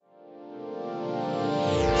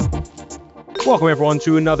Welcome everyone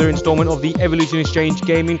to another installment of the Evolution Exchange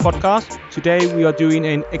Gaming Podcast. Today we are doing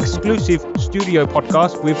an exclusive studio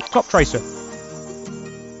podcast with Toptracer.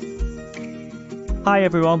 Hi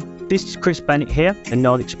everyone, this is Chris Bennett here, a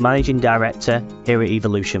Nordics Managing Director here at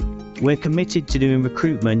Evolution. We're committed to doing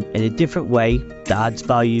recruitment in a different way that adds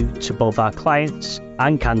value to both our clients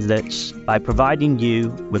and candidates by providing you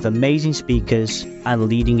with amazing speakers and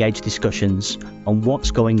leading edge discussions on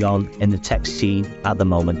what's going on in the tech scene at the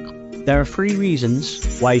moment. There are 3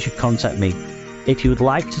 reasons why you should contact me. If you would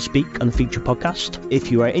like to speak on a future podcast,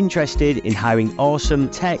 if you are interested in hiring awesome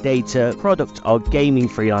tech data, product or gaming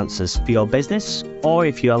freelancers for your business, or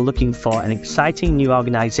if you are looking for an exciting new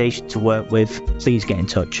organization to work with, please get in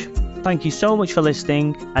touch. Thank you so much for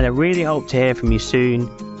listening, and I really hope to hear from you soon.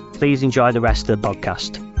 Please enjoy the rest of the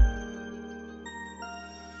podcast.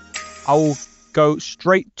 I will go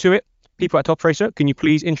straight to it. People at Toptracer, can you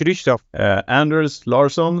please introduce yourself? Anders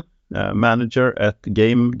Larsson, manager at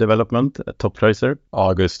game development at Toptracer.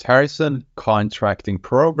 August Harrysson, contracting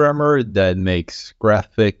programmer that makes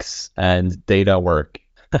graphics and data work.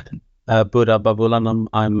 Buddha Babulanam,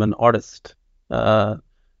 I'm an artist,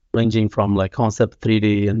 ranging from like concept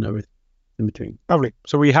 3D and everything in between. Lovely.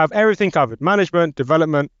 So we have everything covered: management,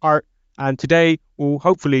 development, art, and today we'll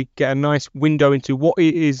hopefully get a nice window into what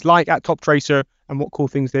it is like at Toptracer and what cool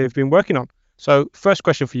things they've been working on. So first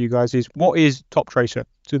question for you guys is, what is Toptracer,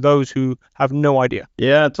 to those who have no idea?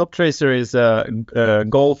 Yeah, Toptracer is a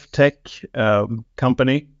golf tech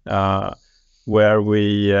company where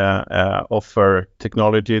we offer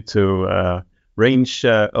technology to range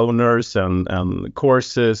owners and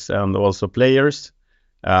courses and also players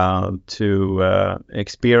to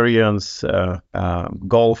experience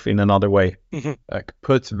golf in another way. Like,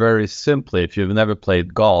 put very simply, if you've never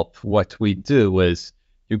played golf, what we do is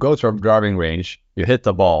you go to a driving range, you hit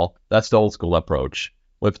the ball. That's the old school approach.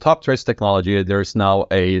 With Toptracer technology, there's now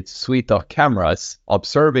a suite of cameras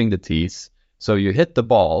observing the tees. So you hit the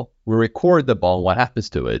ball, we record the ball, what happens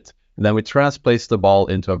to it, and then we transplace the ball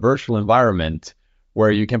into a virtual environment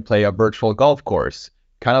where you can play a virtual golf course.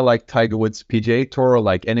 Kind of like Tiger Woods PGA Tour, or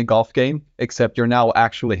like any golf game, except you're now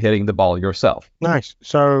actually hitting the ball yourself. Nice.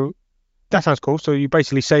 So that sounds cool. So you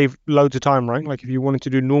basically save loads of time, right? Like if you wanted to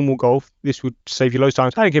do normal golf, this would save you loads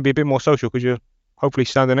of time. And it can be a bit more social because you're hopefully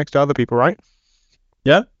standing next to other people, right?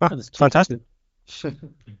 Yeah. That's fantastic.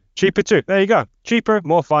 Cheaper too. There you go. Cheaper,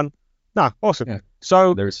 more fun. Awesome. Yeah.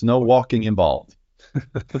 So there's no walking involved.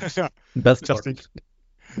 Best Justin.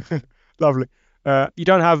 Lovely. You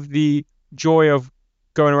don't have the joy of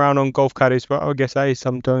going around on golf caddies, but I guess that is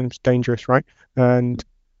sometimes dangerous, right? And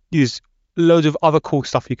there's loads of other cool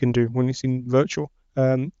stuff you can do when it's in virtual.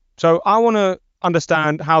 So I want to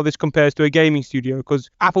understand how this compares to a gaming studio, because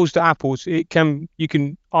apples to apples, you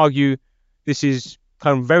can argue this is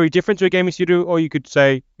kind of very different to a gaming studio, or you could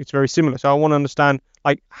say it's very similar. So I want to understand,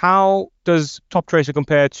 like, how does Toptracer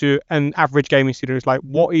compare to an average gaming studio? It's like,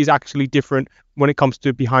 what is actually different when it comes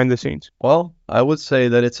to behind the scenes? Well, I would say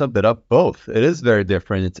that it's a bit of both. It is very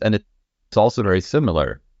different, and it's also very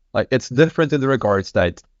similar. Like, it's different in the regards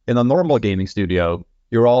that in a normal gaming studio,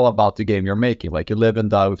 you're all about the game you're making. Like, you live and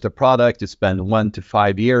die with the product. You spend 1 to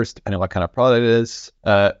 5 years, depending on what kind of product it is.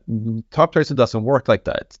 Toptracer doesn't work like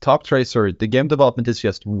that. Toptracer, the game development is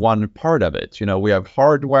just one part of it. You know, we have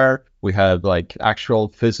hardware. We have like actual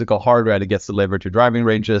physical hardware that gets delivered to driving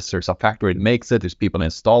ranges. There's a factory that makes it. There's people that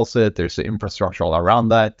installs it. There's the infrastructure all around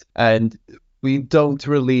that. And we don't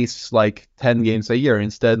release like 10 games a year.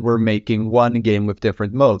 Instead, we're making one game with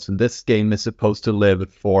different modes. And this game is supposed to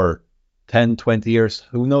live for 10, 20 years,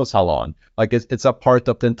 who knows how long. Like, it's a part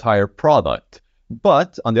of the entire product.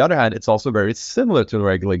 But on the other hand, it's also very similar to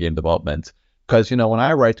regular game development. Because, you know, when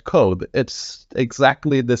I write code, it's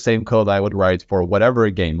exactly the same code I would write for whatever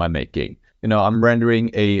game I'm making. You know, I'm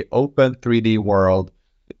rendering a open 3D world.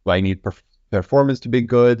 I need performance to be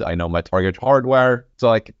good. I know my target hardware. So,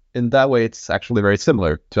 like, in that way, it's actually very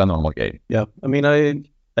similar to a normal game. Yeah, I mean, I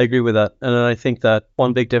agree with that. And I think that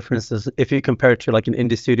one big difference is if you compare it to like an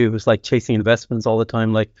indie studio who's like chasing investments all the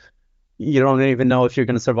time, like you don't even know if you're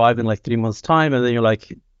going to survive in like 3 months' time. And then you're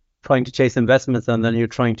like trying to chase investments, and then you're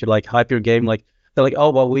trying to like hype your game. Like they're like,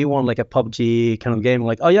 oh, well, we want like a PUBG kind of game.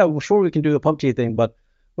 Like, oh yeah, well, sure, we can do a PUBG thing, but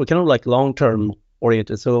we're kind of like long-term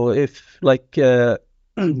oriented. So if like the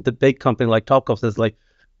big company like Topcop says like,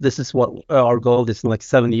 this is what our goal is in like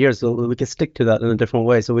 7 years, so we can stick to that in a different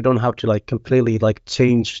way. So we don't have to like completely like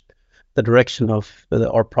change the direction of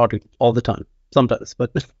our product all the time. Sometimes,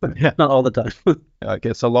 but Yeah. not all the time. I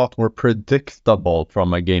guess a lot more predictable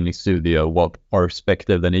from a gaming studio what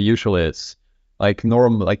perspective than it usually is. Like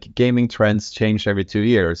normal, like gaming trends change every 2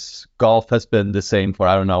 years. Golf has been the same for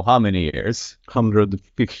I don't know how many years.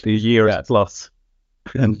 150 years plus.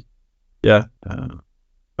 And yeah,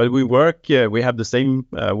 but we work, we have the same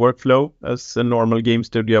workflow as a normal game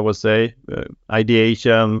studio, I would say.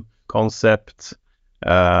 Ideation, concept,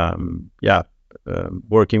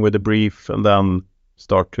 working with a brief and then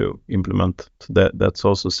start to implement. So that's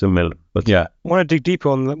also similar. But I want to dig deeper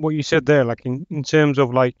on what you said there, like in terms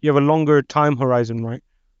of like you have a longer time horizon, right?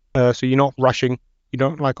 So you're not rushing. You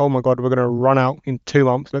don't like, oh my God, we're going to run out in 2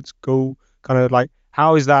 months. Let's go. Kind of like,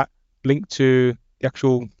 how is that linked to the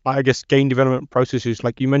actual, I guess, game development processes?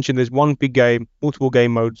 Like you mentioned, there's one big game, multiple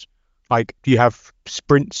game modes. Like, do you have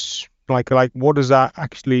sprints? Like what does that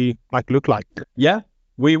actually like look like? yeah,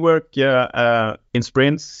 we work in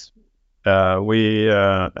sprints. We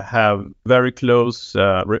have very close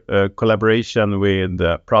collaboration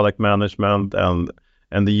with product management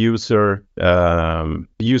and the user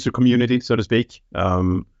community, so to speak,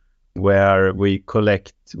 where we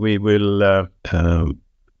will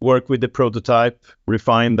work with the prototype,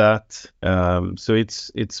 refine that. So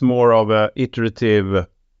it's more of a iterative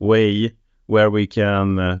way where we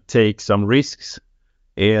can take some risks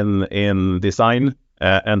in design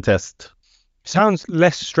and test. Sounds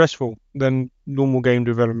less stressful than normal game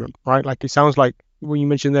development, right? Like it sounds like when you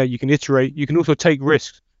mentioned there, you can iterate, you can also take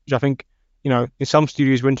risks, which I think, in some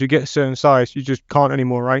studios, when you get a certain size, you just can't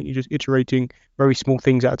anymore, right? You're just iterating very small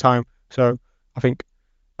things at a time. So I think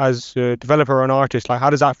as a developer or an artist, like how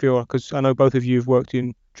does that feel? Because I know both of you have worked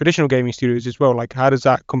in traditional gaming studios as well. Like how does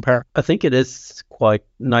that compare? I think it is quite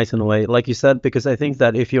nice in a way, like you said, because I think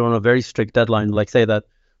that if you're on a very strict deadline, like say that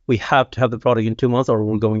we have to have the product in 2 months or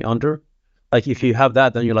we're going under, like if you have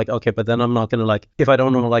that, then you're like, okay, but then I'm not gonna like, if I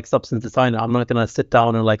don't know like substance design, I'm not gonna sit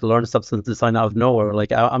down and like learn substance design out of nowhere.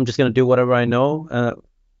 Like I'm just gonna do whatever I know,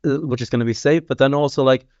 which is gonna be safe. But then also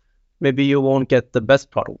like maybe you won't get the best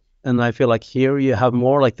product. And I feel like here you have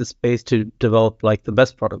more like the space to develop like the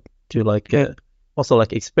best product, to like also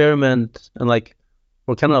like experiment, and like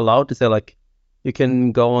we're kind of allowed to say like you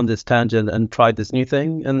can go on this tangent and try this new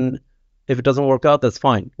thing, and if it doesn't work out, that's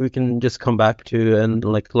fine. We can just come back to and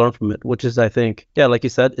like learn from it, which is, I think, yeah, like you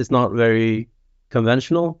said, it's not very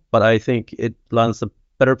conventional, but I think it lands a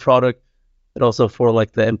better product. It also for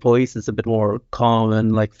like the employees, it's a bit more calm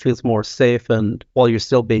and like feels more safe, and while you're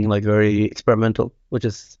still being like very experimental, which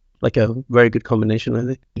is like a very good combination, I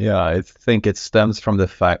think. Yeah, I think it stems from the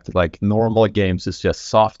fact that like normal games is just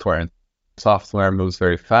software, and software moves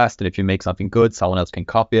very fast. And if you make something good, someone else can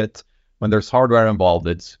copy it. When there's hardware involved,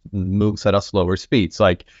 it moves at a slower speed. So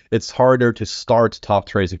like it's harder to start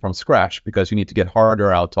Toptracer from scratch because you need to get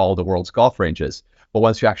hardware out to all the world's golf ranges. But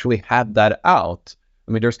once you actually have that out,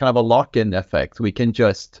 I mean, there's kind of a lock-in effect. We can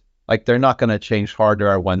just like they're not going to change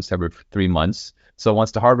hardware once every 3 months. So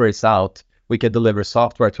once the hardware is out, we can deliver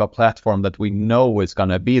software to a platform that we know is going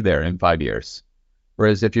to be there in 5 years.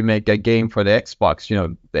 Whereas if you make a game for the Xbox,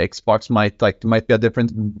 the Xbox might be a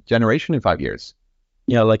different generation in 5 years.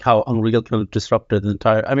 Yeah, like how Unreal kind of disrupted the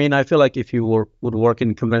entire. I mean, I feel like if you would work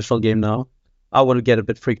in conventional game now, I would get a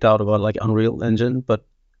bit freaked out about like Unreal Engine. But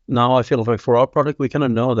now I feel like for our product, we kind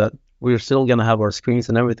of know that we're still gonna have our screens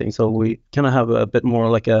and everything, so we kind of have a bit more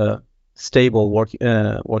like a stable work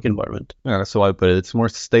environment. Yeah, so I put it. It's more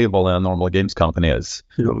stable than a normal games company is.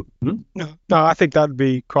 No, I think that'd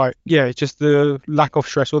be quite. Yeah, it's just the lack of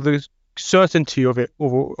stress or the certainty of it,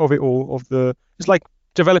 of it all. It's like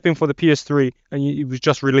developing for the PS3 and it was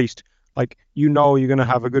just released. Like you're going to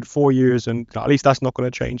have a good 4 years, and at least that's not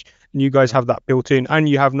going to change. And you guys have that built in, and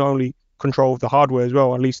you have not only control of the hardware as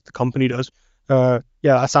well. At least the company does. Yeah,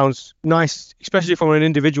 that sounds nice, especially from an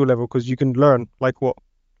individual level, because you can learn like what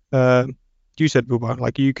you said, Buba.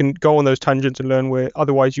 Like you can go on those tangents and learn where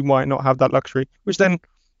otherwise you might not have that luxury, which then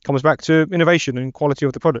comes back to innovation and quality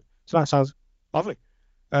of the product. So that sounds lovely.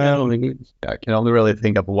 I can only really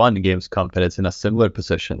think of one games company that's in a similar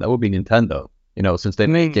position. That would be Nintendo. Since they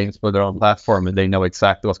make games for their own platform and they know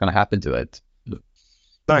exactly what's going to happen to it.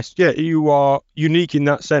 Nice. Yeah, you are unique in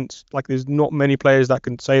that sense. Like there's not many players that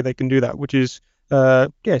can say they can do that, which is,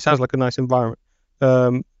 it sounds like a nice environment.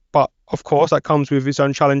 But of course that comes with its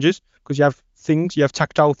own challenges because you have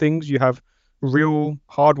tactile things, you have real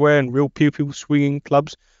hardware and real people swinging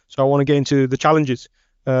clubs. So I want to get into the challenges.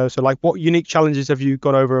 So like what unique challenges have you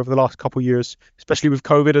got over the last couple of years, especially with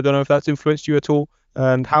COVID? I don't know if that's influenced you at all.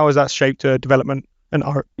 And how has that shaped development and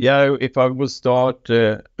art? Yeah, if I would start,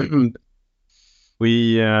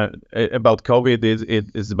 we about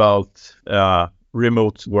COVID is about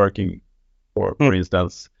remote working, for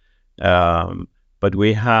instance. But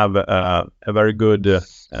we have a very good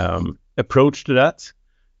approach to that.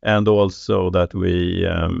 and also that we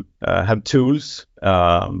have tools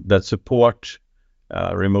that support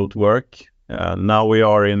remote work. Now we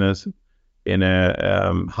are in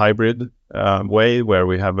a hybrid way where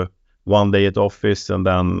we have one day at office, and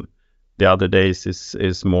then the other days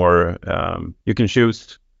is more you can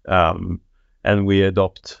choose, and we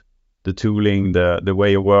adopt the tooling, the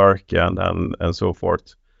way of work, and so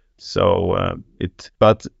forth. So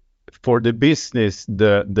but for the business,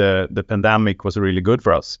 the pandemic was really good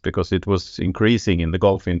for us because it was increasing in the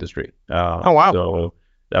golf industry. Oh wow! So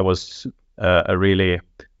that was a really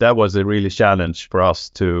challenge for us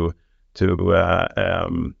to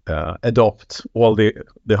adopt all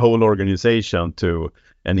the whole organization to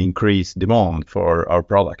an increased demand for our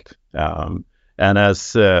product. And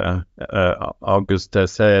as August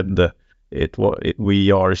has said,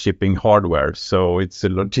 we are shipping hardware, so it's a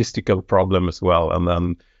logistical problem as well. And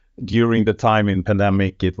then during the time in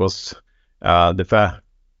pandemic, it was the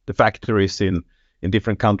factories in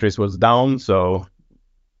different countries was down, so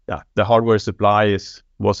yeah, the hardware supply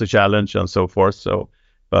was a challenge and so forth. So,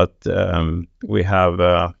 but we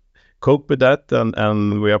have coped with that,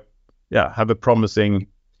 and we have a promising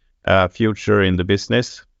future in the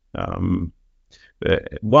business.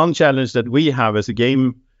 One challenge that we have as a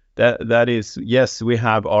game that is, yes, we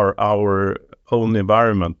have our own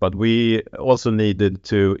environment, but we also needed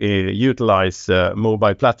to utilize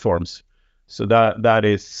mobile platforms. So that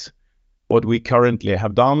is what we currently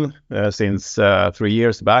have done since 3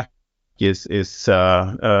 years back is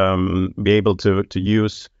be able to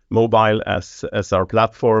use mobile as our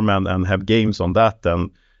platform and have games on that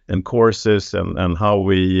and courses and how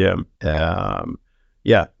we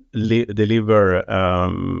deliver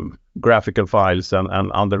graphical files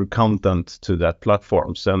and other content to that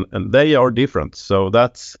platforms, and they are different. So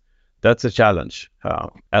that's a challenge,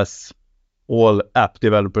 as all app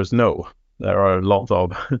developers know. There are a lot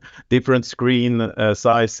of different screen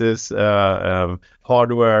sizes,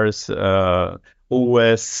 hardwares,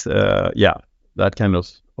 OS, that kind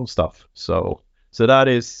of stuff. So that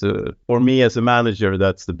is for me as a manager,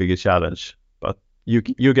 that's the biggest challenge. But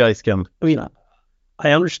you guys can. I mean,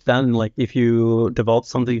 I understand, like, if you develop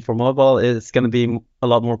something for mobile, it's going to be a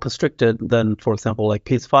lot more constricted than, for example, like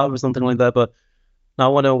PS5 or something like that. But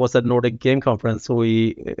now when I was at Nordic Game Conference,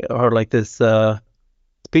 we heard like this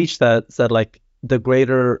speech that said like the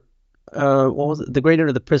greater, the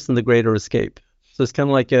greater the prison, the greater escape. So it's kind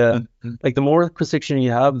of like like the more constriction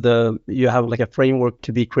you have, you have like a framework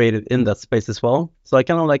to be created in that space as well. So I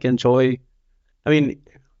kind of like enjoy. I mean,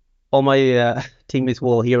 all my teammates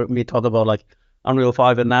will hear me talk about like Unreal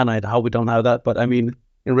 5 and Nanite, how we don't have that. But I mean,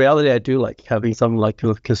 in reality, I do like having some like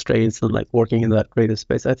constraints and like working in that creative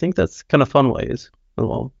space. I think that's kind of fun ways as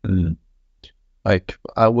well. Like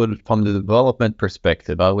I would, from the development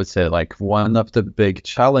perspective, I would say like one of the big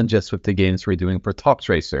challenges with the games we're doing for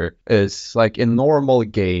Toptracer is like in normal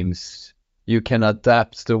games, you can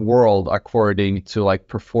adapt the world according to like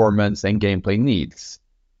performance and gameplay needs.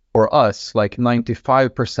 For us, like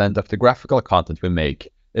 95% of the graphical content we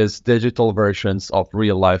make is digital versions of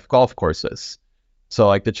real life golf courses. So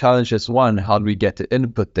like the challenge is, one, how do we get the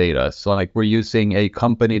input data? So like we're using a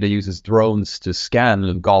company that uses drones to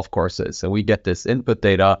scan golf courses, and we get this input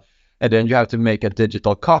data, and then you have to make a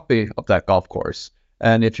digital copy of that golf course.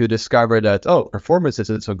 And if you discover that, oh, performance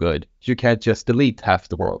isn't so good, you can't just delete half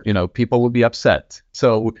the world. You know, people will be upset.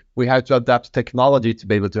 So we have to adapt technology to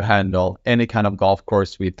be able to handle any kind of golf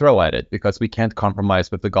course we throw at it, because we can't compromise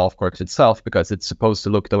with the golf course itself, because it's supposed to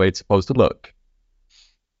look the way it's supposed to look.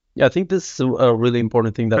 Yeah, I think this is a really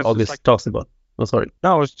important thing that August talks about. Oh, sorry.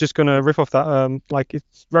 No, I was just going to riff off that. Like,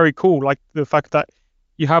 it's very cool, like the fact that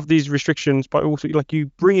you have these restrictions, but also like you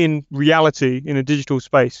bring in reality in a digital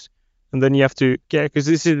space. And then you have to get, because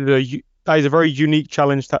that is a very unique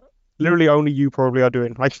challenge that literally only you probably are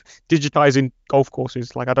doing, like digitizing golf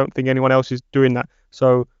courses. Like I don't think anyone else is doing that.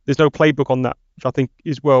 So there's no playbook on that, which I think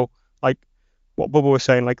is, well, like what Bubba was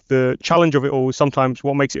saying, like the challenge of it all is sometimes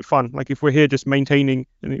what makes it fun. Like if we're here just maintaining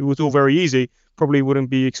and it was all very easy, probably wouldn't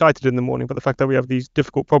be excited in the morning. But the fact that we have these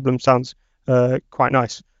difficult problems sounds quite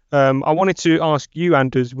nice. I wanted to ask you,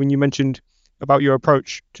 Anders, when you mentioned about your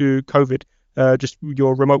approach to COVID, just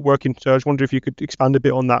your remote working. So I was wondering if you could expand a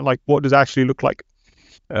bit on that. Like, what does it actually look like?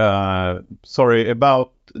 Sorry,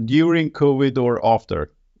 about during COVID or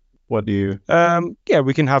after? What do you? Yeah,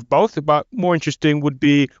 we can have both. But more interesting would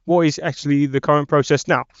be what is actually the current process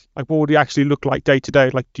now? Like, what would it actually look like day to day?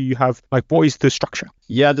 Like, do you have like what is the structure?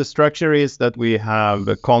 Yeah, the structure is that we have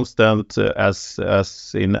a constant, as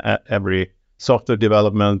in every software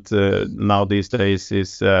development now these days,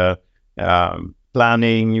 is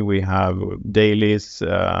planning. We have dailies,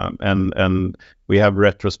 and We have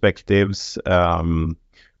retrospectives.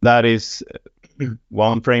 That is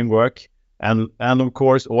one framework. And of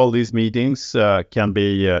course, all these meetings can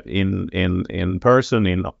be in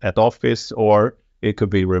person at office, or it could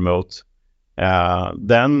be remote.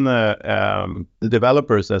 Then the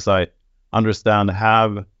developers, as I understand,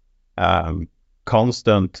 have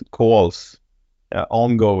constant calls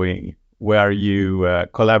ongoing where you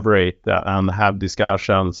collaborate and have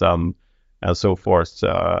discussions and so forth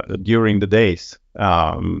during the days.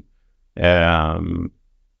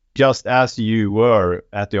 Just as you were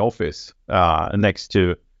at the office, next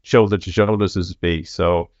to shoulder, so to speak.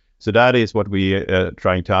 So that is what we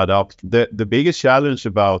trying to adopt. The biggest challenge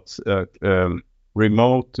about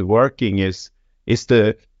remote working is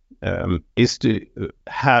to have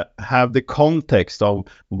the context of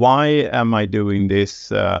why am I doing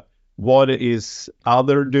this? What is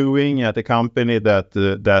other doing at the company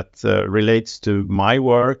that relates to my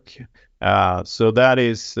work? So that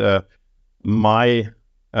is my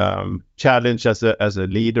challenge as a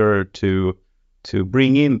leader to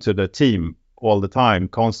bring into the team all the time,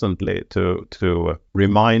 constantly, to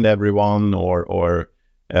remind everyone or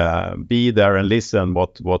be there and listen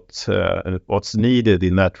what's needed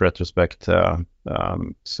in that retrospect.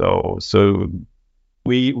 So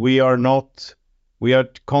we are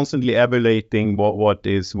constantly evaluating what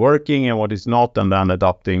is working and what is not, and then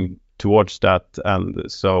adapting towards that. And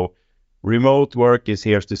so remote work is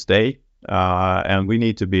here to stay. And we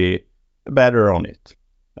need to be better on it,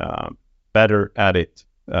 better at it,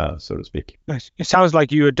 so to speak. Nice. It sounds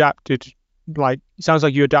like you adapted.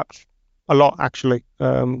 A lot, actually.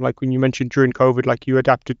 Like when you mentioned during COVID, like you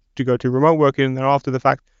adapted to go to remote working, and then after the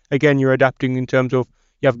fact, again, you're adapting in terms of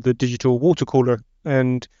you have the digital water cooler,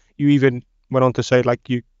 and you even went on to say like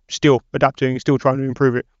you still adapting, still trying to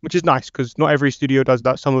improve it, which is nice because not every studio does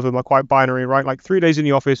that. Some of them are quite binary, right? Like 3 days in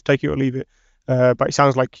the office, take it or leave it. But it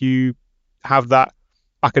sounds like you have that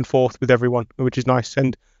back and forth with everyone, which is nice.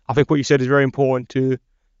 And I think what you said is very important, to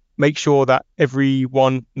make sure that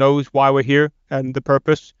everyone knows why we're here and the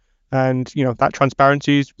purpose. And, that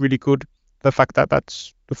transparency is really good. The fact that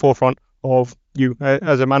that's the forefront of you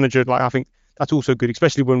as a manager, like I think that's also good,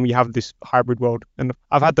 especially when we have this hybrid world. And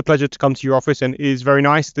I've had the pleasure to come to your office, and it is very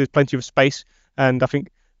nice. There's plenty of space. And I think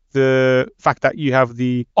the fact that you have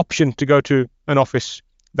the option to go to an office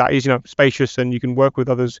that is, spacious, and you can work with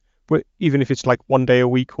others, even if it's like 1 day a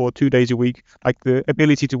week or 2 days a week, like the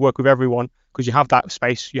ability to work with everyone because you have that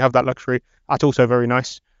space, you have that luxury. That's also very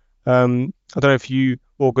nice. I don't know if you,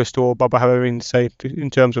 August or Bubba, have anything to say in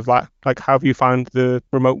terms of that. Like, how have you found the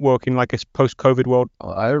remote working, like a post-COVID world?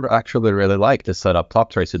 I actually really like the setup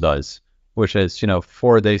Toptracer does, which is,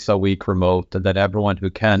 4 days a week remote, and then everyone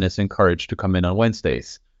who can is encouraged to come in on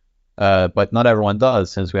Wednesdays. But not everyone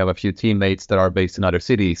does, since we have a few teammates that are based in other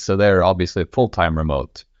cities, so they're obviously full-time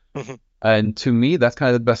remote. Mm-hmm. And to me, that's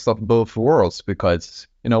kind of the best of both worlds, because,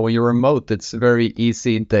 when you're remote, it's very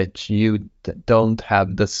easy that you don't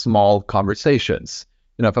have the small conversations.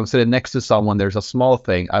 If I'm sitting next to someone, there's a small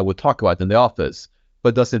thing I would talk about in the office,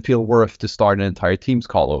 but doesn't feel worth to start an entire Teams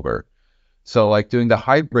call over. So like doing the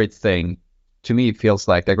hybrid thing, to me, feels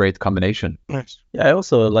like a great combination. Nice. Yeah, I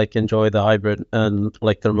also enjoy the hybrid and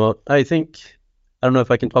the remote. I don't know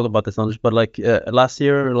if I can talk about this, Anders, but last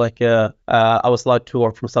year, I was allowed to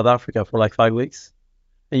work from South Africa for 5 weeks.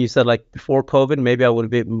 And you said before COVID, maybe I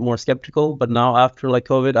would be more skeptical, but now after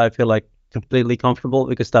COVID, I feel completely comfortable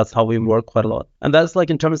because that's how we work quite a lot. And that's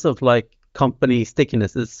in terms of company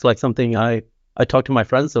stickiness. It's something I talk to my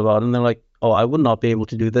friends about, and they're like, oh, I would not be able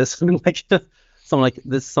to do this. So I'm like,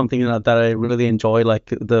 this is something that I really enjoy,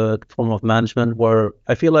 the form of management where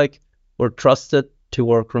I feel we're trusted to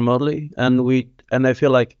work remotely, and I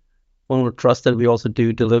feel when we're trusted, we also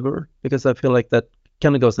do deliver, because I feel that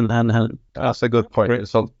kind of goes in hand in hand. That's a good point.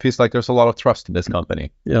 So it feels like there's a lot of trust in this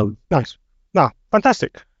company. Yeah. Nice. No,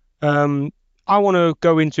 fantastic. I want to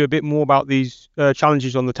go into a bit more about these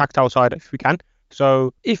challenges on the tactile side, if we can.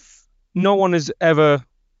 So if no one has ever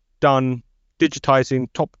done digitizing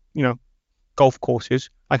top, golf courses,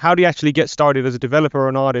 how do you actually get started as a developer or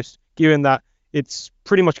an artist, given that it's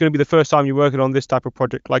pretty much going to be the first time you're working on this type of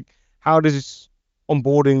project? How does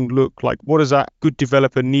onboarding look? What does that good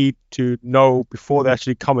developer need to know before they're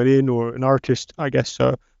actually coming in, or an artist, I guess?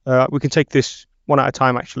 So we can take this one at a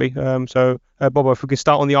time, actually. Bobo, if we can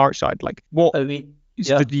start on the art side, what is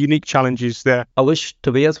the unique challenges there? I wish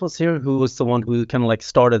Tobias was here, who was the one who kind of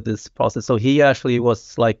started this process. So he actually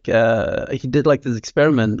was he did this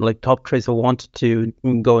experiment, Toptracer wanted to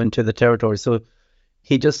go into the territory. So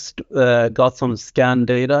he just got some scan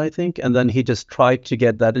data, I think, and then he just tried to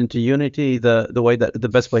get that into Unity the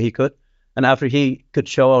best way he could. And after he could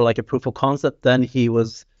show like a proof of concept, then he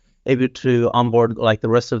was able to onboard like the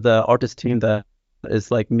rest of the artist team that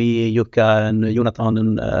is like me, Yuka, and Jonathan,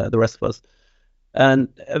 and the rest of us. And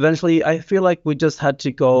eventually, I feel like we just had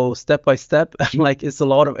to go step by step. And like it's a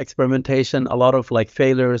lot of experimentation, a lot of like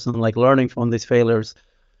failures, and like learning from these failures,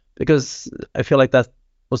 because I feel like that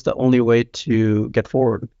was the only way to get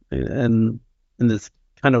forward. And in this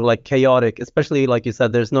kind of like chaotic, especially like you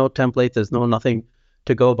said, there's no template, there's no nothing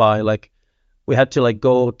to go by. Like we had to like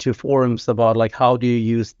go to forums about like how do you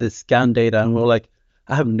use this scan data, and we're like,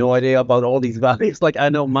 I have no idea about all these values. Like I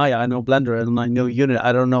know Maya, I know Blender, and I know Unit.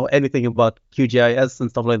 I don't know anything about QGIS and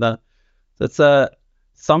stuff like that. So it's a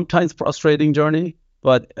sometimes frustrating journey,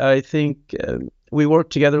 but I think we work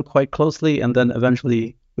together quite closely, and then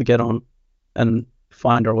eventually we get on and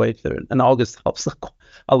find our way through it. And August helps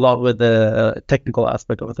a lot with the technical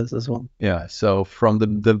aspect of this as well. Yeah, so from the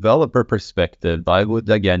developer perspective, I would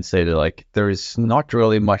again say that like there is not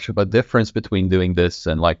really much of a difference between doing this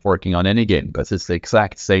and like working on any game, because it's the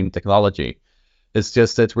exact same technology. It's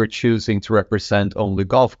just that we're choosing to represent only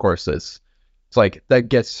golf courses. It's like that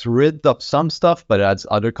gets rid of some stuff, but adds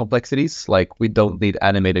other complexities. Like we don't need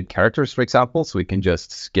animated characters, for example, so we can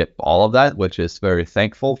just skip all of that, which is very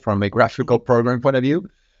thankful from a graphical programming point of view.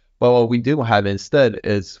 But what we do have instead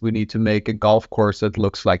is we need to make a golf course that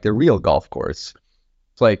looks like the real golf course.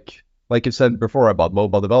 It's like you said before about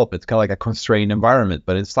mobile development, it's kind of like a constrained environment,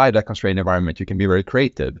 but inside that constrained environment, you can be very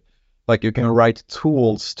creative. Like you can write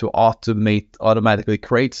tools to automatically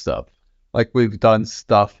create stuff. Like we've done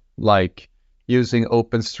stuff like using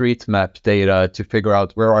OpenStreetMap data to figure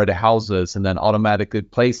out where are the houses and then automatically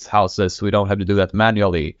place houses so we don't have to do that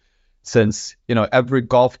manually. Since, you know, every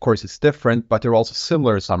golf course is different, but they're also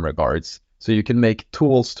similar in some regards. So you can make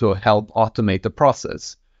tools to help automate the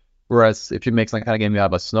process. Whereas if you make some kind of game, you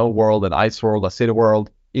have a snow world, an ice world, a city world,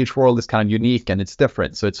 each world is kind of unique and it's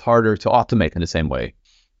different. So it's harder to automate in the same way.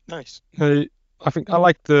 Nice. I think I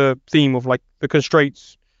like the theme of like the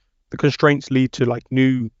constraints. The constraints lead to like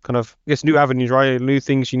new kind of, I guess, new avenues, right? New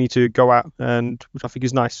things you need to go at, and which I think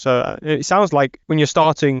is nice. So it sounds like when you're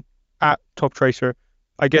starting at Toptracer,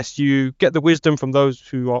 I guess you get the wisdom from those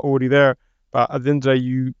who are already there, but at the end of the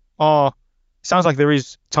day, it sounds like there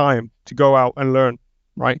is time to go out and learn,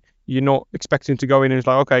 right? You're not expecting to go in and it's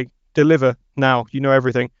like, okay, deliver now, you know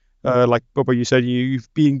everything. Like Bubba, you said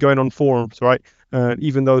you've been going on forums, right?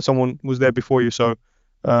 Even though someone was there before you. So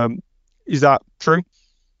is that true?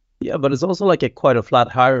 Yeah, but it's also like quite a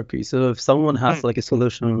flat hierarchy. So if someone has like a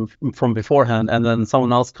solution from beforehand, and then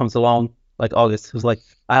someone else comes along, like August, who's like,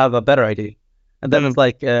 I have a better idea. And then it's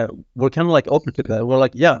like, we're kind of like open to that. We're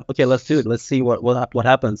like, yeah, okay, let's do it. Let's see what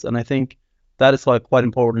happens. And I think that is like quite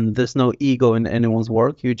important. There's no ego in anyone's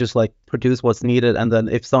work. You just like produce what's needed. And then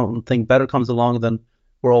if something better comes along, then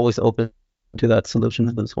we're always open to that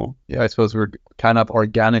solution as well. Yeah, I suppose we're kind of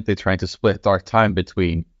organically trying to split our time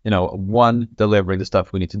between, you know, one, delivering the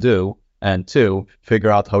stuff we need to do, and two, figure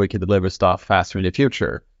out how we can deliver stuff faster in the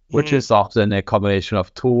future, which is often a combination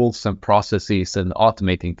of tools and processes and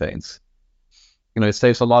automating things. You know, it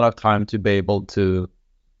saves a lot of time to be able to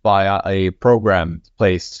buy a program to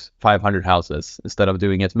place 500 houses instead of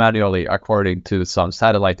doing it manually according to some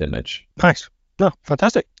satellite image. Nice. No,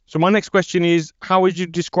 fantastic. So my next question is, how would you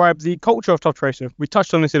describe the culture of Toptracer? We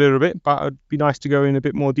touched on this a little bit, but it'd be nice to go in a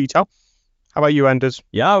bit more detail. How about you, Anders?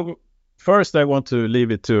 Yeah, first I want to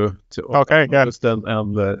leave it to okay, yeah,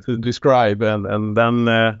 and to describe, and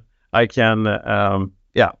then I can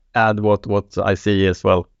add what I see as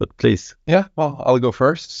well. But please. Yeah, well, I'll go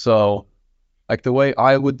first. So, like the way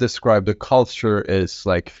I would describe the culture is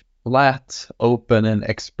like flat, open, and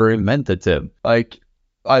experimentative. Like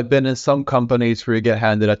I've been in some companies where you get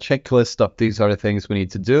handed a checklist of these are the things we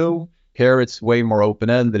need to do. Here it's way more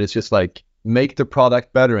open-ended. It's just like make the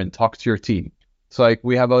product better and talk to your team. So like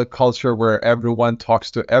we have a culture where everyone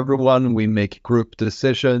talks to everyone. We make group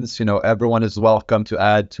decisions. You know, everyone is welcome to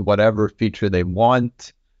add to whatever feature they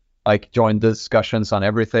want. Like join discussions on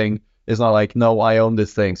everything. It's not like, no, I own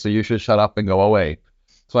this thing, so you should shut up and go away.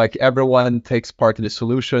 So like everyone takes part in the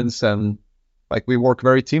solutions, and like we work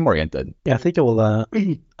very team oriented. Yeah, I think I will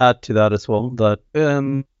add to that as well, that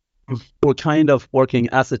we're kind of working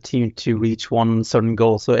as a team to reach one certain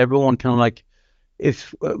goal. So everyone kind of like,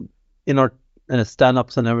 if in our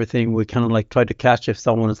stand-ups and everything, we kind of like try to catch if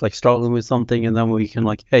someone is like struggling with something, and then we can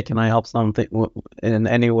like, hey, can I help something in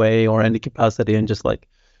any way or any capacity, and just like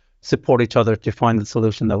support each other to find the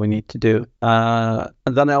solution that we need to do. And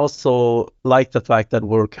then I also like the fact that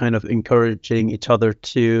we're kind of encouraging each other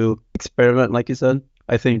to experiment, like you said.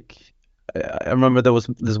 I think I remember there was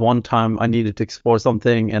this one time I needed to explore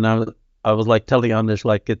something, and I was like telling Anders,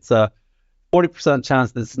 like, it's 40%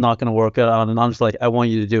 chance this is not going to work out, and I'm just like, I want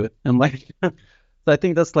you to do it. And like, so I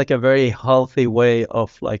think that's like a very healthy way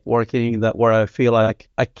of like working, that where I feel like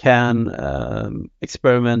I can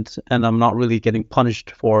experiment and I'm not really getting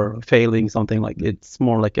punished for failing something. Like it's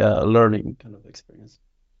more like a learning kind of experience.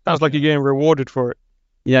 Sounds like you're getting rewarded for it.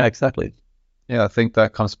 Yeah, exactly. Yeah, I think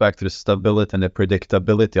that comes back to the stability and the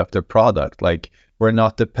predictability of the product. Like, we're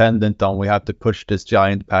not dependent on we have to push this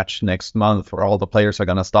giant patch next month or all the players are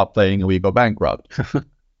going to stop playing and we go bankrupt.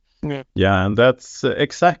 Yeah, and that's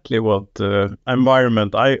exactly what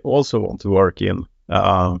environment I also want to work in.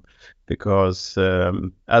 Because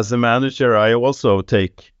as a manager, I also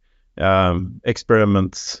take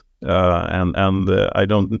experiments and I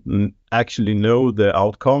don't actually know the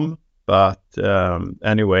outcome. But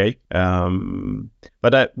anyway,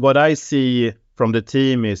 what I see from the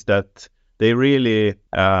team is that they really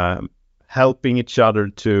helping each other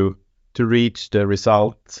to reach the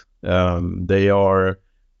result. They are,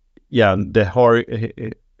 the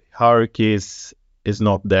hierarchy is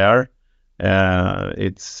not there.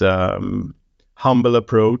 It's humble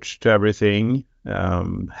approach to everything,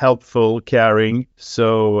 helpful, caring.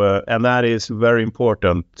 So, and that is very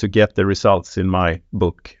important to get the results in my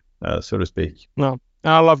book. So to speak. No,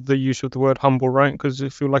 I love the use of the word humble, right? Because I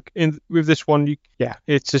feel like with this one,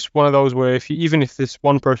 it's just one of those where even if this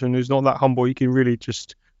one person who's not that humble, you can really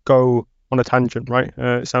just go on a tangent, right?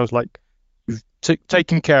 It sounds like you've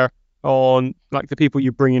taken care on like the people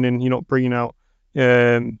you're bringing in. You're not bringing out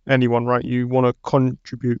anyone, right? You want to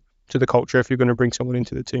contribute to the culture if you're going to bring someone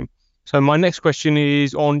into the team. So my next question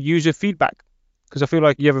is on user feedback, because I feel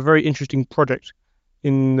like you have a very interesting project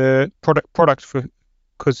in the product for.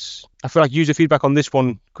 Because I feel like user feedback on this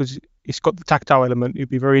one, because it's got the tactile element, it'd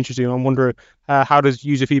be very interesting. I'm wondering how does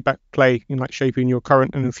user feedback play in like shaping your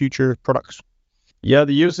current and future products? Yeah,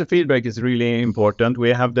 the user feedback is really important. We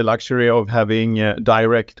have the luxury of having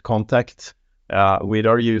direct contact with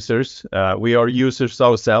our users. We are users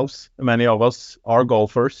ourselves. Many of us are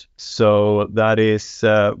golfers, so that is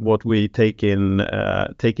what we take in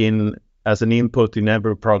as an input in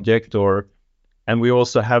every project. And we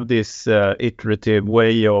also have this iterative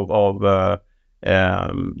way of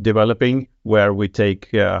developing, where we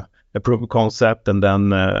take a proof of concept and then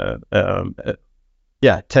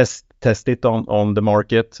test it on the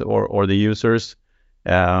market or the users.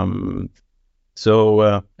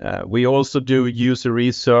 So we also do user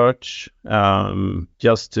research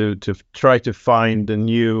just to try to find the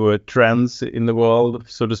new trends in the world,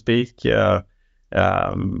 so to speak.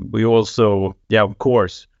 We also, of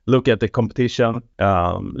course, look at the competition,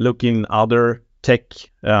 look in other tech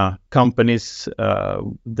companies,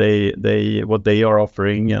 what they are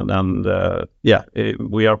offering, and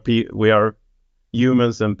we are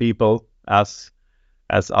humans and people as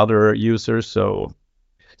other users. So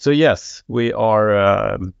yes, we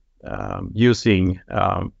are using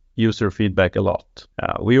user feedback a lot.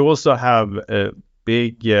 We also have a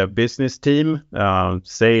big business team,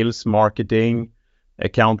 sales, marketing,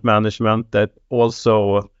 account management, that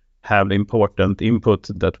also have important input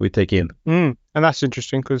that we take in. And that's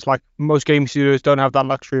interesting, because like most game studios don't have that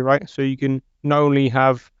luxury, right? So you can not only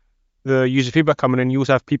have the user feedback coming in, you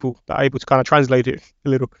also have people that are able to kind of translate it a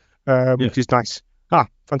little, which is nice.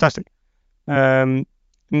 Fantastic. And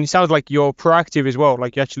it sounds like you're proactive as well,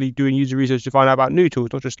 like you're actually doing user research to find out about new tools,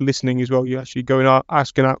 not just listening as well. You're actually going out,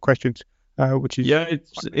 asking out questions, which is... Yeah,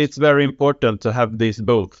 it's very important to have this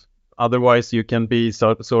both. Otherwise, you can be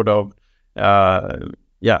sort of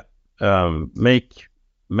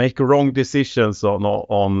make wrong decisions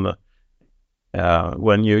on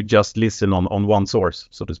when you just listen on one source,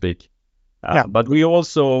 so to speak. But we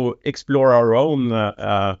also explore our own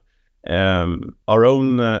all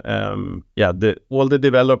the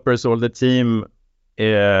developers, all the team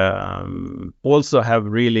also have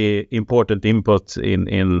really important input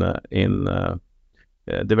in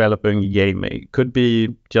developing a game. It could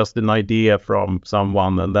be just an idea from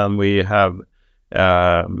someone, and then we have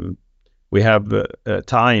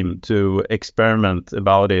time to experiment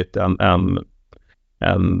about it, and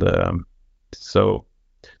so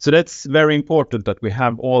that's very important, that we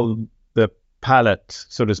have all the palette,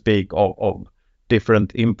 so to speak, of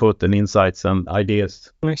different input and insights and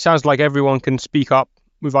ideas. It sounds like everyone can speak up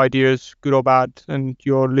with ideas, good or bad, and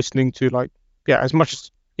you're listening to as much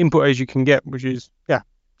input as you can get, which is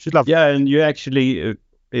lovely. Yeah, and you actually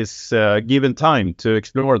is given time to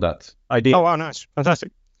explore that idea. Oh wow, nice,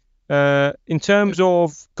 fantastic. In terms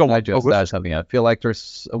of... I just add something. I feel like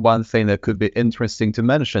there's one thing that could be interesting to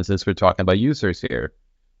mention, since we're talking about users here,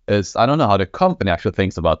 is I don't know how the company actually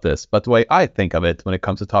thinks about this, but the way I think of it when it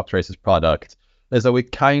comes to Toptracer's product is that we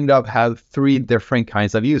kind of have three different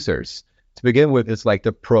kinds of users. To begin with, it's like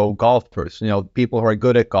the pro golfers, you know, people who are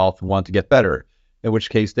good at golf and want to get better, in which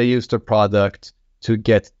case they use the product to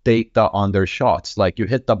get data on their shots. Like you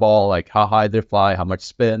hit the ball, like how high did it fly, how much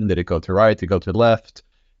spin, did it go to right, did it go to left?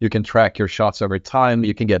 You can track your shots over time.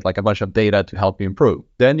 You can get like a bunch of data to help you improve.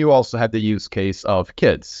 Then you also have the use case of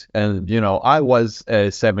kids. And, you know, I was a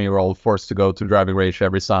 7-year-old forced to go to driving range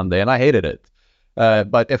every Sunday and I hated it.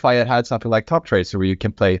 But if I had had something like Toptracer where you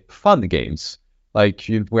can play fun games, like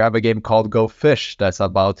we have a game called Go Fish that's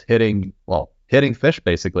about hitting fish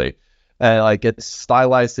basically. Like it's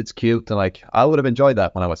stylized, it's cute, and like I would have enjoyed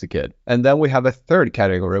that when I was a kid. And then we have a third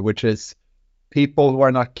category, which is people who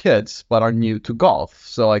are not kids but are new to golf.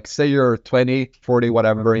 So like say you're 20, 40,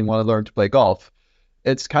 whatever, and you want to learn to play golf.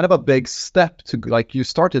 It's kind of a big step to, like, you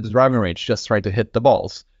start at the driving range just trying to hit the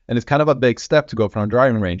balls. And it's kind of a big step to go from a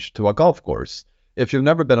driving range to a golf course. If you've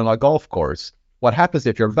never been on a golf course, what happens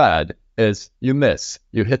if you're bad is you miss,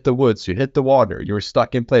 you hit the woods, you hit the water, you're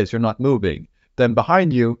stuck in place, you're not moving. Then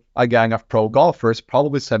behind you, a gang of pro golfers,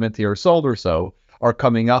 probably 70 years old or so, are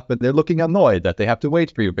coming up and they're looking annoyed that they have to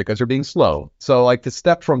wait for you because you're being slow. So like the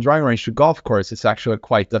step from driving range to golf course is actually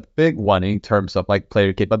quite a big one in terms of like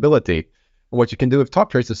player capability. What you can do with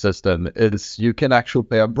Toptracer system is you can actually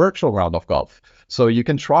play a virtual round of golf. So you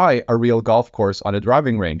can try a real golf course on a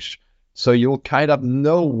driving range. So you'll kind of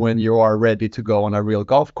know when you are ready to go on a real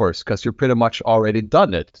golf course because you're pretty much already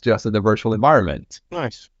done it just in the virtual environment.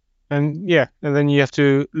 Nice. And yeah, and then you have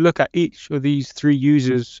to look at each of these three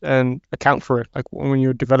users and account for it. Like when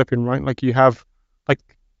you're developing, right? Like you have, like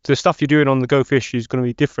the stuff you're doing on the Go Fish is going to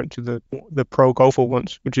be different to the pro golfer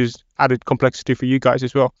ones, which is added complexity for you guys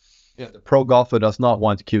as well. Yeah, the pro golfer does not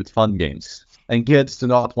want cute fun games, and kids do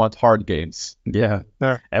not want hard games. Yeah,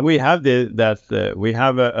 and we have we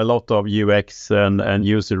have a lot of UX and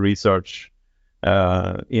user research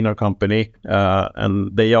in our company,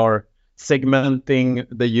 and they are segmenting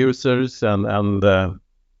the users and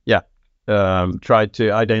try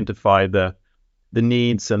to identify the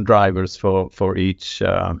needs and drivers for each.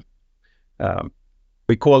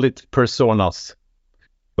 We call it personas,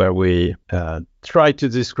 where we try to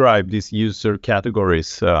describe these user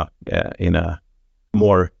categories in a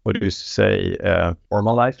more, what do you say,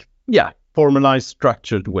 Formalized? Yeah, formalized,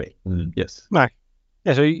 structured way. Yes. Right.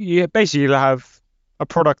 Yeah, so you basically have a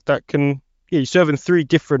product that can, you're serving three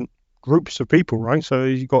different groups of people, right? So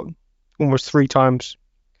you've got almost 3 times,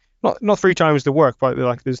 not 3 times the work, but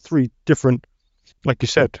like there's 3 different, like you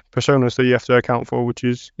said, personas that you have to account for, which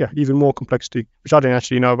is even more complexity, which I didn't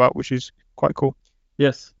actually know about, which is quite cool.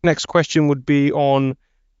 Yes. Next question would be on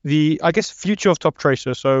the, I guess, future of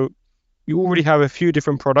Toptracer. So you already have a few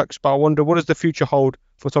different products, but I wonder, what does the future hold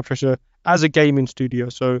for Toptracer as a gaming studio?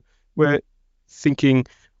 So we're thinking,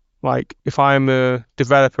 like, if I'm a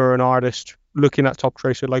developer, an artist looking at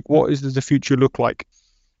Toptracer, like, what does the future look like?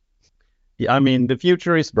 Yeah, I mean, the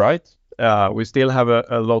future is bright. We still have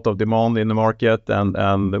a lot of demand in the market,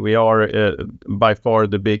 and we are by far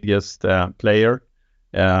the biggest player.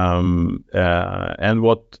 And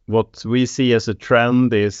what we see as a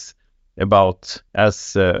trend is about,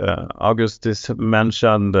 as Augustus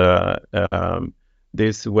mentioned,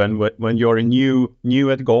 this when you're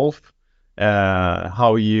new at golf,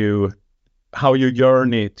 how your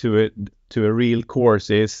journey to a real course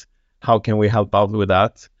is. How can we help out with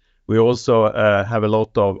that? We also have a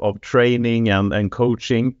lot of training and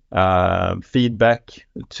coaching, feedback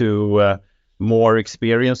to more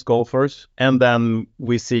experienced golfers. And then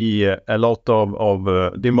we see a lot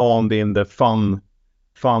of demand in the fun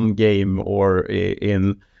game, or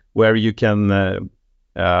in where you can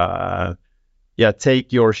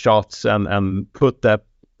take your shots and put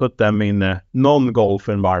them in a non-golf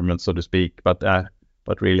environment, so to speak, but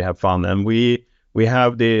really have fun. And we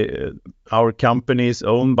have our company is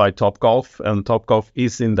owned by Topgolf, and Topgolf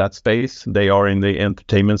is in that space. They are in the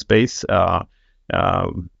entertainment space,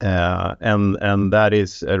 and that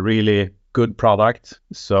is a really good product.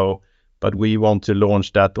 So, but we want to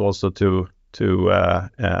launch that also to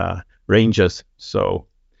ranges. So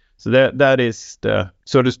that is the,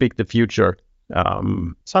 so to speak, the future.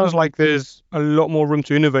 Sounds like there's a lot more room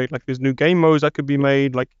to innovate. Like there's new game modes that could be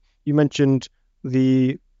made. Like you mentioned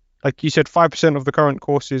like you said, 5% of the current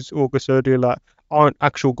courses, August earlier, that aren't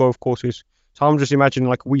actual golf courses. So I'm just imagining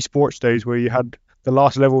like Wii Sports days where you had the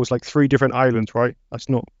last level was like 3 different islands, right? That's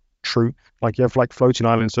not true. Like you have like floating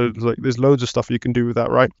islands. So like there's loads of stuff you can do with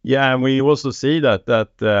that, right? Yeah, and we also see that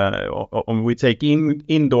we take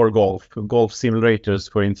indoor golf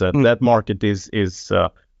simulators, for instance, that market is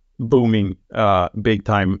booming big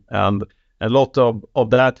time, and a lot of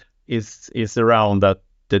that is around that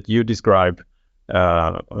you describe.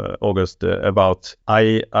 August, about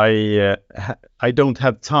I don't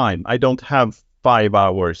have time. I don't have 5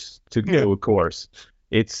 hours to do a course.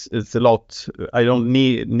 It's a lot. I don't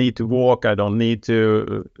need to walk. I don't need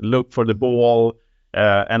to look for the ball,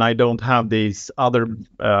 and I don't have these other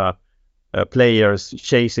players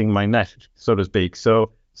chasing my net, so to speak.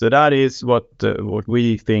 So that is what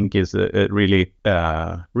we think is a really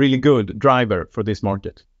good driver for this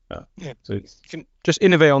market. So you can just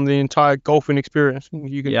innovate on the entire golfing experience.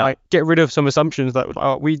 You can like get rid of some assumptions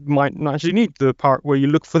that we might not actually need the part where you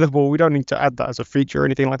look for the ball. We don't need to add that as a feature or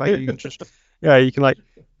anything like that. You can just you can like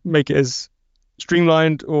make it as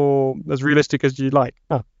streamlined or as realistic as you like.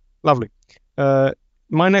 Oh, lovely.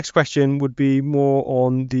 My next question would be more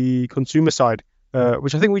on the consumer side,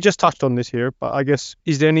 which I think we just touched on this here, but I guess,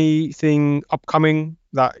 is there anything upcoming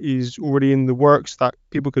that is already in the works that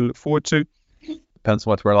people can look forward to? Depends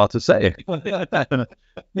what we're allowed to say.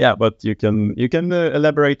 Yeah, but you can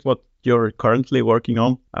elaborate what you're currently working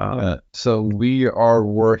on. So we are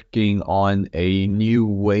working on a new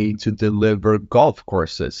way to deliver golf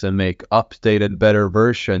courses and make updated, better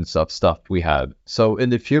versions of stuff we have. So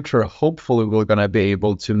in the future, hopefully we're going to be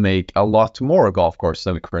able to make a lot more golf courses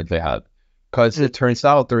than we currently have. Because it turns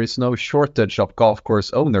out there is no shortage of golf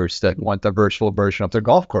course owners that want a virtual version of their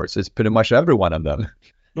golf course. It's pretty much every one of them.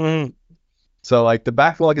 Mm. So like the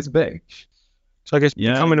backlog is big. So I guess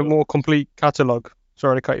becoming a more complete catalog.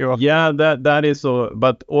 Sorry to cut you off. Yeah, that is,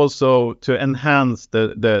 but also to enhance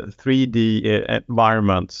the 3D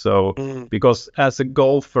environment. So because as a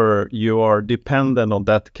golfer, you are dependent on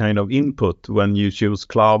that kind of input when you choose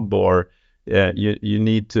club, or you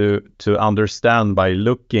need to understand by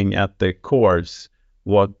looking at the course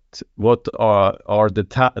what are the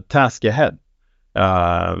task ahead.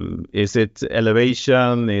 Is it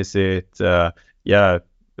elevation? Is it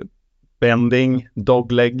bending,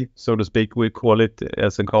 dog leg, so to speak, we call it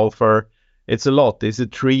as a golfer. It's a lot. Is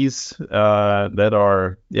it trees that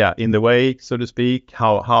are in the way, so to speak?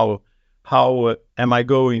 How am I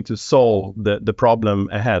going to solve the problem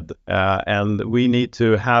ahead? And we need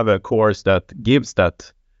to have a course that gives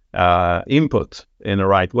that input in the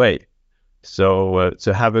right way. So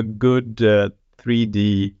to have a good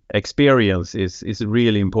 3D experience is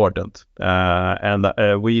really important, and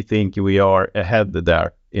we think we are ahead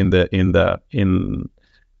there if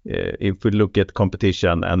we look at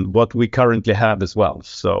competition and what we currently have as well.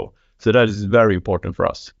 So that is very important for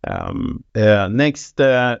us. Next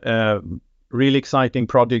really exciting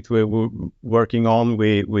project we're working on.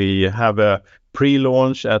 We have a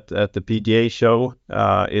pre-launch at the PGA show.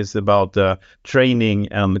 Is about training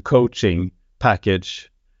and coaching package,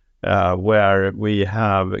 where we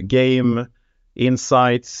have game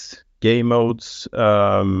insights, game modes,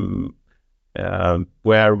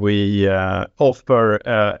 where we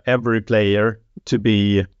offer every player to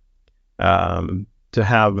be to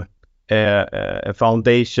have a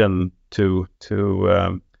foundation to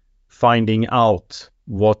finding out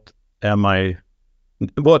what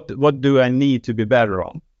do I need to be better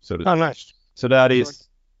on. So nice. So that is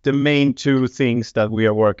the main 2 things that we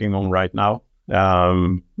are working on right now,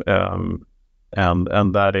 and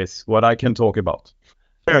that is what I can talk about.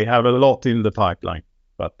 We have a lot in the pipeline.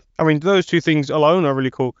 But I mean, those 2 things alone are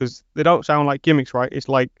really cool because they don't sound like gimmicks, right? It's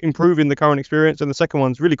like improving the current experience. And the second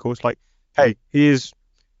one's really cool. It's like, hey, here's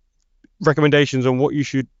recommendations on what you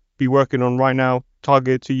should be working on right now,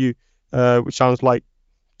 targeted to you, which sounds like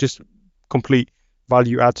just complete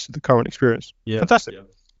value adds to the current experience. Yeah. Fantastic. Yeah.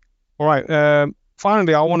 All right.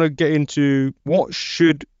 Finally, I want to get into what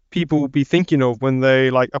should people be thinking of when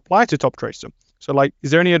they like apply to Toptracer. So, like, is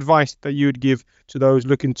there any advice that you would give to those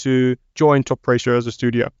looking to join Toptracer as a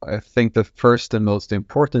studio? I think the first and most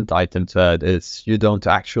important item to add is you don't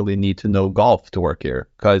actually need to know golf to work here.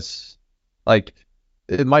 Because, like,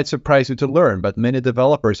 it might surprise you to learn, but many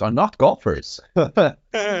developers are not golfers.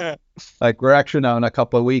 Like, we're actually now in a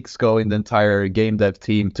couple of weeks going the entire game dev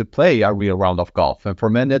team to play a real round of golf. And for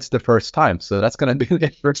many, it's the first time. So that's going to be the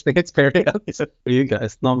interesting experience. For you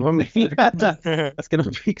guys, not for me. That's going to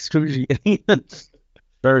be excruciating.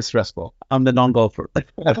 Very stressful. I'm the non-golfer.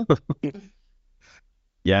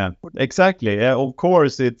 Yeah, exactly. Yeah, of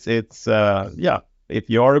course, it's if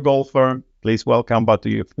you are a golfer, please welcome. But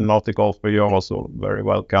if not a golfer, you're also very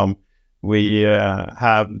welcome. We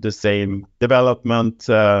have the same development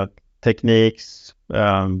techniques,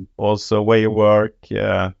 also way of work,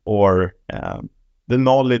 or the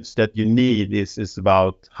knowledge that you need is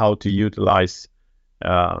about how to utilize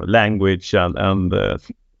language and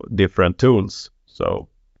different tools. So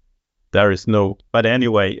there is no. But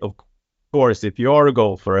anyway, of course, if you are a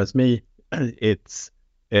golfer as me, it's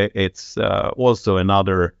also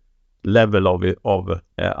another level of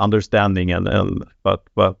understanding, but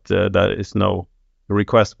there is no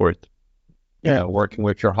request for it. Yeah, working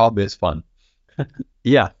with your hobby is fun.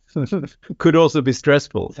 Yeah, could also be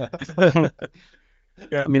stressful.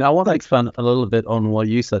 I mean, I want to expand a little bit on what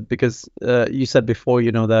you said, because you said before,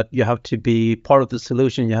 that you have to be part of the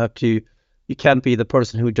solution. You can't be the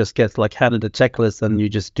person who just gets like handed a checklist and you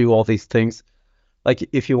just do all these things. Like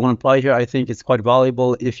if you want to apply here, I think it's quite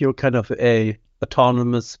valuable if you're kind of a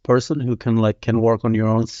autonomous person who can work on your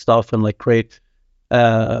own stuff and like create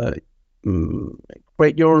your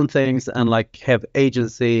own things and like have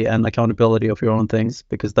agency and accountability of your own things,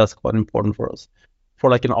 because that's quite important for us. For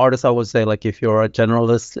like an artist, I would say like if you're a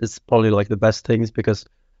generalist, it's probably like the best things, because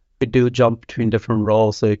we do jump between different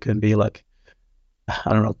roles. So it can be like,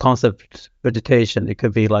 I don't know, concept vegetation. It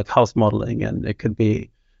could be like house modeling, and it could be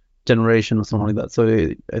generation or something like that.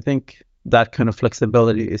 So I think that kind of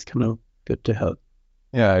flexibility is kind of good to have.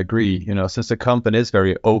 Yeah, I agree. Since the company is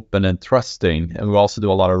very open and trusting, and we also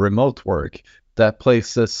do a lot of remote work, that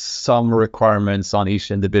places some requirements on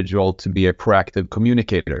each individual to be a proactive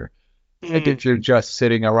communicator. Like if you're just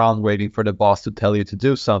sitting around waiting for the boss to tell you to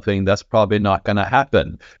do something, that's probably not going to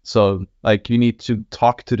happen. So like you need to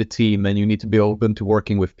talk to the team, and you need to be open to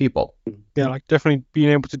working with people. Yeah, like definitely being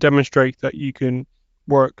able to demonstrate that you can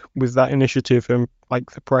work with that initiative and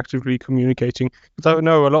like the proactively communicating. Because I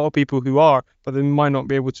know a lot of people who are, but they might not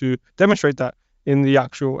be able to demonstrate that in the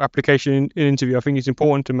actual application in interview. I think it's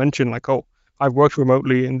important to mention like, oh, I've worked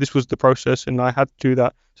remotely and this was the process and I had to do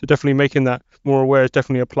that. So definitely making that more aware is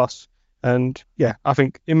definitely a plus. And yeah, I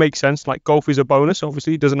think it makes sense. Like golf is a bonus,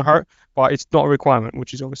 obviously, it doesn't hurt, but it's not a requirement,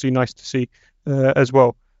 which is obviously nice to see as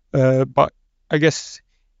well. But I guess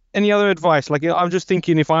any other advice? Like I'm just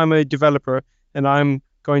thinking, if I'm a developer and I'm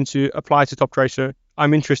going to apply to Toptracer,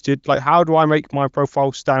 I'm interested. Like, how do I make my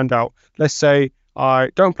profile stand out? Let's say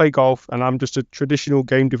I don't play golf and I'm just a traditional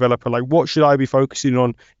game developer. Like, what should I be focusing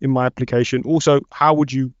on in my application? Also, how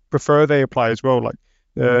would you prefer they apply as well? Like,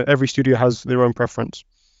 every studio has their own preference.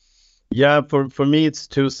 Yeah, for me, it's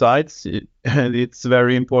two sides. It's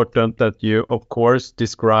very important that you, of course,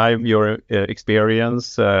 describe your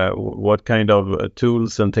experience, what kind of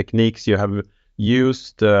tools and techniques you have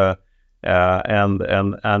used, and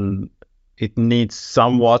it needs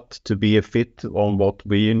somewhat to be a fit on what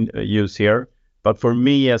we use here. But for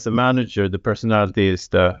me as a manager, the personality is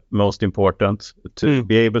the most important, to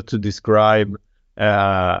be able to describe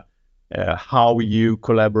how you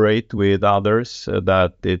collaborate with others,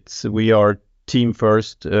 that we are team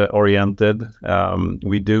first oriented.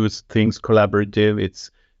 We do things collaborative.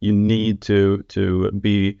 You need to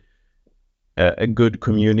be a good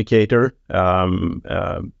communicator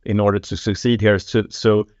in order to succeed here.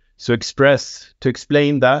 So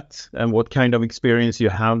explain that and what kind of experience you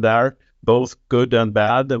have there, both good and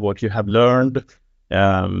bad, what you have learned.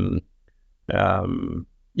 That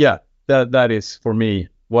is for me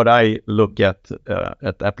what I look at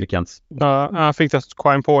applicants. I think that's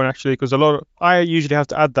quite important actually, because I usually have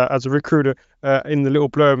to add that as a recruiter in the little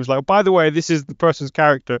blurbs, like, by the way, this is the person's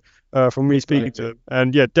character from me speaking to them.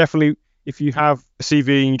 And yeah, definitely, if you have a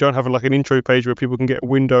CV and you don't have like an intro page where people can get a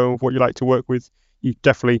window of what you like to work with, you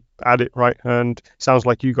definitely add it, right? And it sounds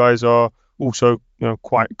like you guys are also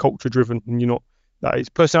quite culture driven, and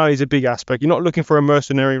personality is a big aspect. You're not looking for a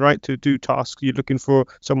mercenary, right, to do tasks. You're looking for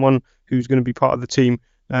someone who's going to be part of the team.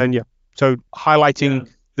 And yeah, so highlighting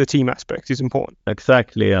the team aspect is important.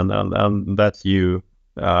 Exactly, and that's you.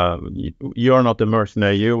 You're not a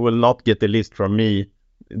mercenary. You will not get the list from me.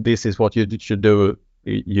 This is what you should do.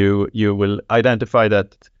 You will identify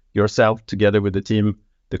that yourself together with the team,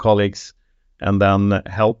 the colleagues, and then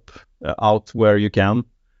help out where you can.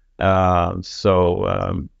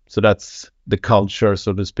 So that's the culture,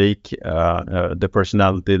 so to speak, the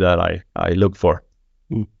personality that I look for.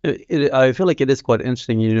 I feel like it is quite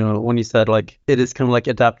interesting, when you said like it is kind of like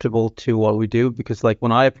adaptable to what we do, because like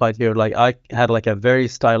when I applied here, like I had like a very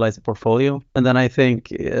stylized portfolio, and then I think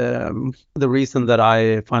the reason that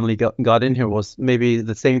I finally got in here was maybe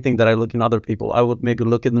the same thing that I look in other people. I would maybe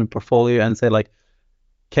look at the portfolio and say like,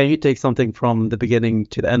 can you take something from the beginning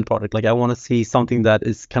to the end product? Like I want to see something that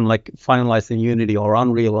is kind of like finalized in Unity or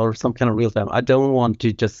Unreal or some kind of real time. I don't want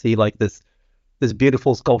to just see like this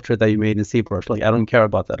beautiful sculpture that you made in ZBrush. Like I don't care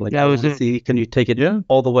about that. Like I want to see, can you take it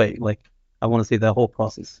all the way? Like I want to see the whole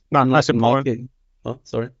process. No, that's important. Oh,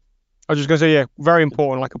 sorry. I was just going to say, yeah, very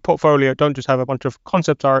important. Like a portfolio, don't just have a bunch of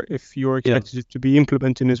concept art. If you're expected to be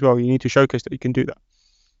implementing as well, you need to showcase that you can do that.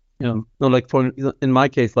 Yeah. No, like in my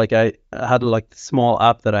case, like I had like a small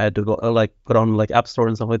app that I had to go, like put on like App Store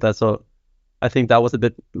and stuff like that. So I think that was a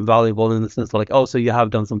bit valuable in the sense of like, oh, so you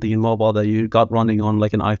have done something in mobile that you got running on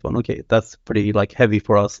like an iPhone. Okay, that's pretty like heavy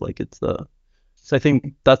for us. Like it's so I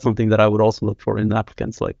think that's something that I would also look for in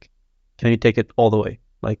applicants. Like, can you take it all the way?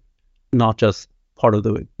 Like, not just part of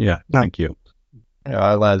the way. Yeah, thank you. Yeah,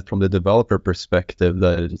 I'll add from the developer perspective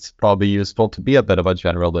that it's probably useful to be a bit of a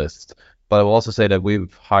generalist. But I will also say that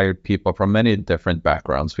we've hired people from many different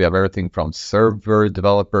backgrounds. We have everything from server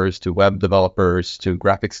developers to web developers to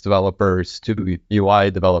graphics developers to UI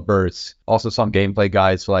developers. Also some gameplay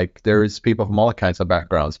guys. Like there's people from all kinds of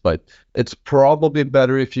backgrounds. But it's probably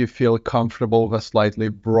better if you feel comfortable with a slightly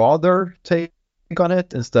broader take on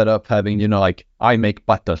it instead of having, like, I make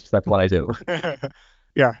buttons. That's what I do.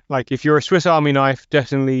 Yeah, like if you're a Swiss Army knife,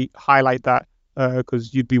 definitely highlight that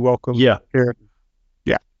because you'd be welcome Yeah. here.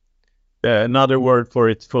 Another word for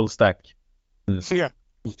it's full stack. Yeah.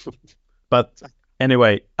 But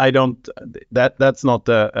anyway, I don't. That's not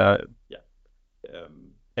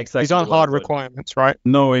exactly. These aren't hard requirements, right?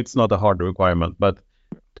 No, it's not a hard requirement, but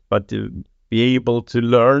to be able to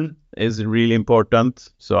learn is really important.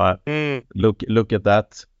 So I look at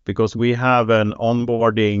that because we have an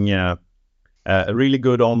onboarding, a really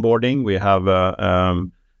good onboarding. We have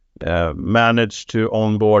managed to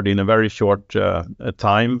onboard in a very short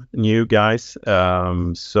time new guys.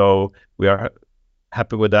 So we are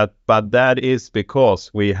happy with that. But that is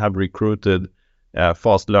because we have recruited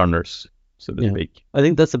fast learners, so to speak. I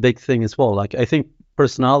think that's a big thing as well. Like I think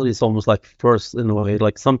personality is almost like first in a way.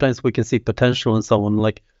 Like sometimes we can see potential in someone.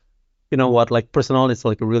 Like you know what? Like personality is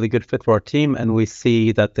like a really good fit for our team, and we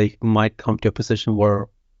see that they might come to a position where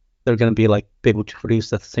they're going to be like able to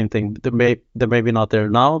produce that same thing. They're maybe not there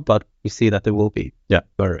now, but we see that they will be. Yeah,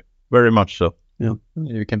 very, very much so. Yeah,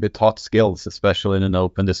 you can be taught skills, especially in an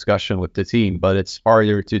open discussion with the team, but it's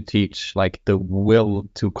harder to teach like the will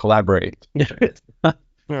to collaborate.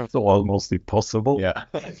 It's almost impossible. Yeah,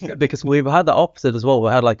 because we've had the opposite as well. We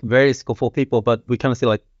had like very skillful people, but we kind of see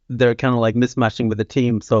like they're kind of like mismatching with the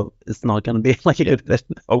team, so it's not going to be like a good fit.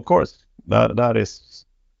 Of course, that is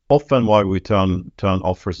often why we turn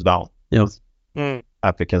offers down. Yes.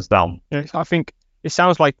 Applicants down. Yeah, I think it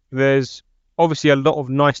sounds like there's obviously a lot of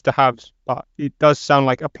nice to haves, but it does sound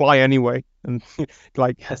like apply anyway. And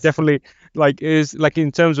like definitely like is like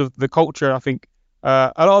in terms of the culture, I think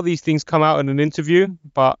a lot of these things come out in an interview,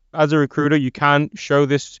 but as a recruiter, you can show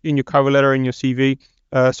this in your cover letter, in your CV.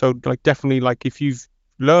 So like definitely like if you've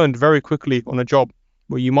learned very quickly on a job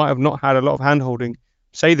where you might have not had a lot of hand-holding,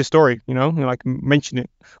 say the story, like mention it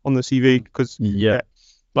on the CV because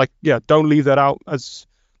don't leave that out as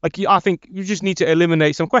like I think you just need to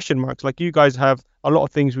eliminate some question marks. Like you guys have a lot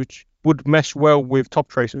of things which would mesh well with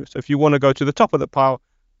Toptracer. So if you want to go to the top of the pile,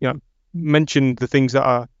 mention the things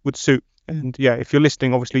that would suit. And if you're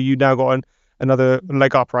listening, obviously you now got another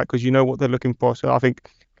leg up, right? Because you know what they're looking for. So I think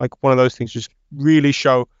like one of those things, just really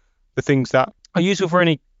show the things that are useful for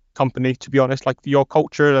any company, to be honest, like your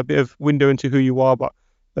culture, a bit of window into who you are. But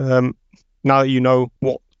now that you know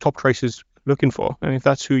what Toptracer's looking for, and if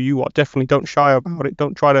that's who you are, definitely don't shy about it.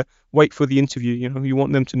 Don't try to wait for the interview. You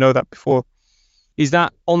want them to know that before. Is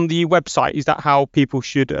that on the website? Is that how people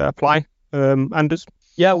should apply, Anders?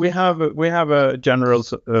 Yeah, we have a general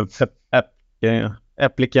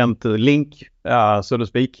applicant link, so to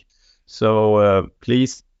speak. So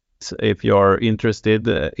please, if you're interested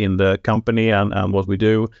in the company and what we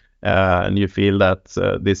do, and you feel that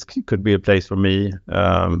this could be a place for me,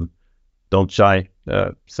 don't shy.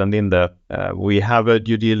 Send in we have a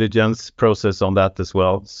due diligence process on that as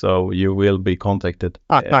well, so you will be contacted.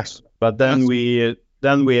 Nice. But then we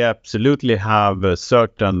absolutely have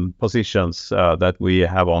certain positions that we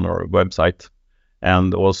have on our website,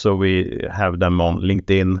 and also we have them on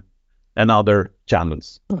LinkedIn and other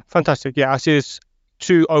channels. Fantastic. Yeah, I see there's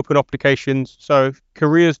 2 open applications. So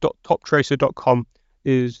careers.toptracer.com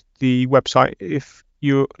is the website if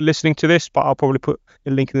you're listening to this, but I'll probably put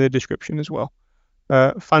a link in the description as well.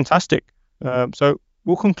 Fantastic. So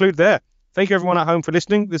we'll conclude there. Thank you everyone at home for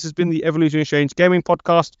listening. This has been the Evolution Exchange Gaming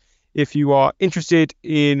Podcast. If you are interested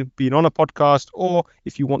in being on a podcast, or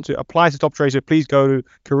if you want to apply to Toptracer, please go to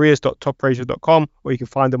careers.toptracer.com, or you can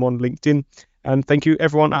find them on LinkedIn. And thank you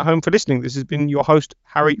everyone at home for listening. This has been your host,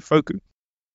 Harry Phokou.